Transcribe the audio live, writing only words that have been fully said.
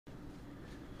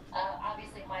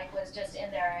Obviously, Mike was just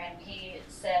in there, and he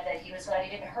said that he was glad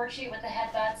he didn't hurt you with the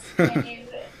headbutts. Can you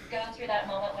go through that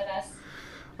moment with us?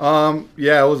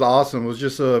 Yeah, it was awesome. It was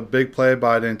just a big play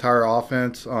by the entire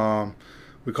offense.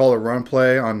 We call it run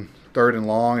play on third and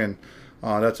long, and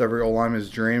that's every O lineman's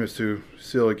dream is to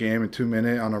seal a game in 2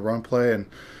 minutes on a run play, and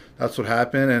that's what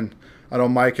happened. And I know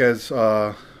Mike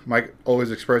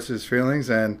always expresses his feelings,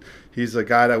 and he's a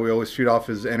guy that we always feed off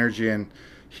his energy. And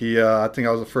I think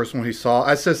I was the first one he saw.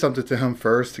 I said something to him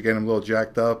first to get him a little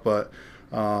jacked up, but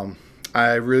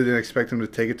I really didn't expect him to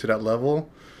take it to that level.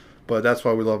 But that's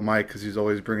why we love Mike, because he's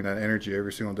always bringing that energy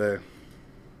every single day.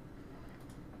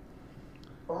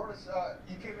 Hroniss,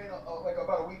 you came in like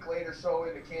about a week late or so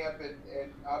into camp,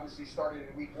 and obviously started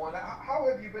in week one. How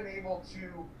have you been able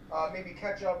to maybe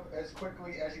catch up as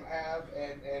quickly as you have,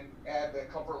 and add the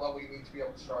comfort level you need to be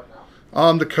able to start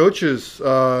now? The coaches,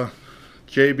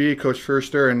 JB, Coach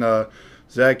Furster, and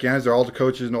Zach Gans, they're all the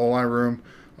coaches in the O-line room.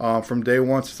 From day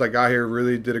one since I got here,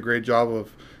 really did a great job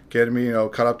of getting me,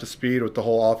 caught up to speed with the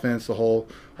whole offense, all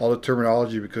the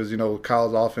terminology, because, with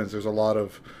Kyle's offense, there's a lot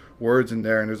of words in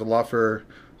there, and there's a lot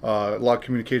of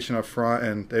communication up front,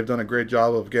 and they've done a great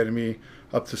job of getting me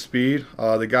up to speed.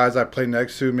 The guys I play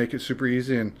next to make it super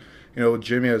easy, and, with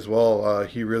Jimmy as well,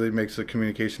 he really makes the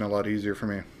communication a lot easier for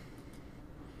me.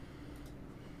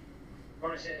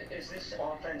 Is this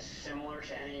offense similar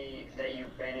to any that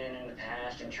you've been in the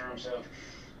past in terms of,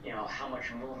 how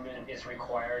much movement is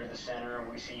required at the center?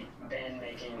 We see Ben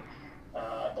making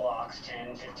blocks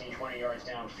 10, 15, 20 yards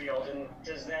downfield, and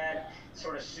does that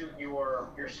sort of suit your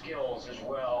skills as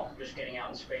well, just getting out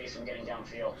in space and getting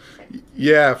downfield?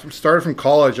 Yeah, started from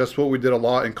college, that's what we did a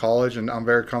lot in college, and I'm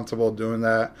very comfortable doing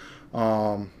that.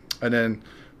 And then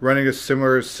running a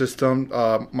similar system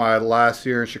my last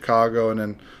year in Chicago, and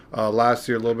then last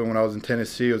year a little bit when I was in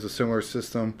Tennessee, it was a similar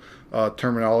system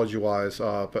terminology-wise.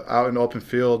 But out in the open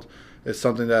field is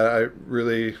something that I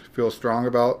really feel strong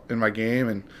about in my game,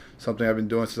 and something I've been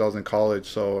doing since I was in college,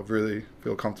 so I really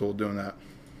feel comfortable doing that.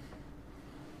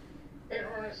 Hey,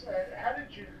 Hroniss, how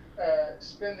did you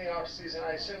spend the off season?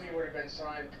 I assume you would have been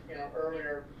signed,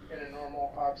 earlier in a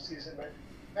normal off season, but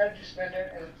how did you spend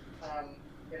it? And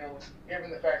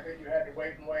given the fact that you had to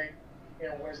wait and wait,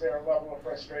 was there a level of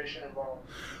frustration involved?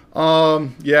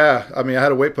 Yeah, I mean, I had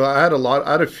to wait, but I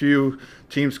had a few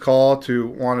teams call to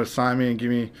want to sign me and give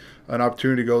me an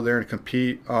opportunity to go there and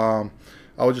compete.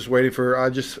 I was just waiting it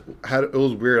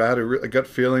was weird. I had a gut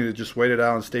feeling to just wait it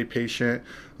out and stay patient.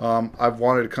 I've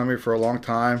wanted to come here for a long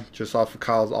time, just off of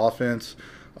Kyle's offense,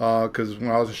 because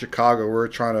when I was in Chicago, we were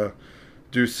trying to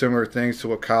do similar things to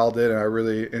what Kyle did, and I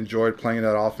really enjoyed playing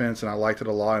that offense, and I liked it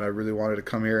a lot, and I really wanted to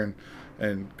come here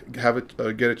and have it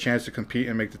get a chance to compete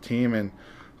and make the team. And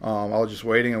I was just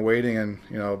waiting and waiting, and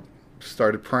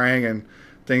started praying, and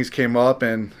things came up,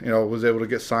 and was able to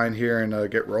get signed here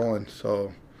and get rolling.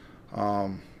 So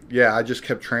yeah, I just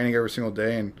kept training every single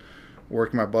day and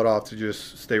working my butt off to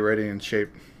just stay ready and in shape.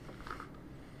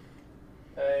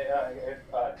 Hey,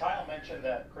 Kyle mentioned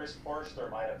that Chris Forster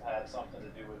might have had something to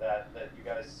do with that you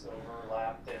guys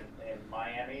overlapped in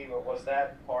Miami. Was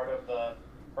that part of the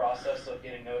process of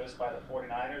getting noticed by the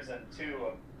 49ers? And two,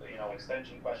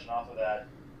 extension question off of that,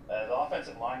 the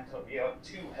offensive line coach, you have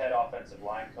two head offensive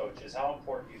line coaches. How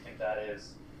important do you think that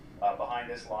is behind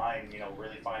this line,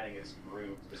 really finding its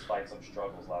groove despite some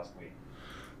struggles last week?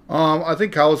 I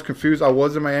think Kyle was confused. I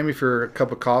was in Miami for a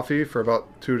cup of coffee for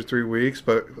about 2 to 3 weeks,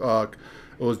 but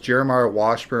it was Jeremiah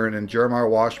Washburn, and Jeremiah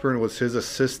Washburn was his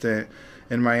assistant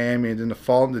in Miami. And then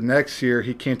the next year,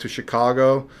 he came to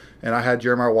Chicago, and I had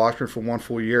Jeremiah Washburn for 1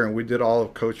 full year, and we did all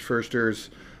of Coach Furster's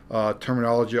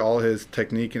terminology, all his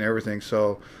technique and everything.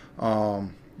 So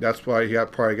that's why he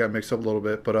probably got mixed up a little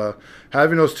bit. But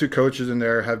having those two coaches in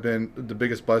there have been the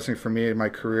biggest blessing for me in my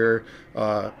career,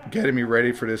 getting me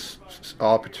ready for this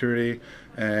opportunity.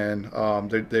 And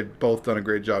they've both done a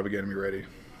great job of getting me ready.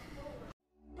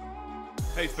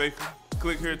 Hey, faithful,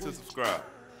 click here to subscribe.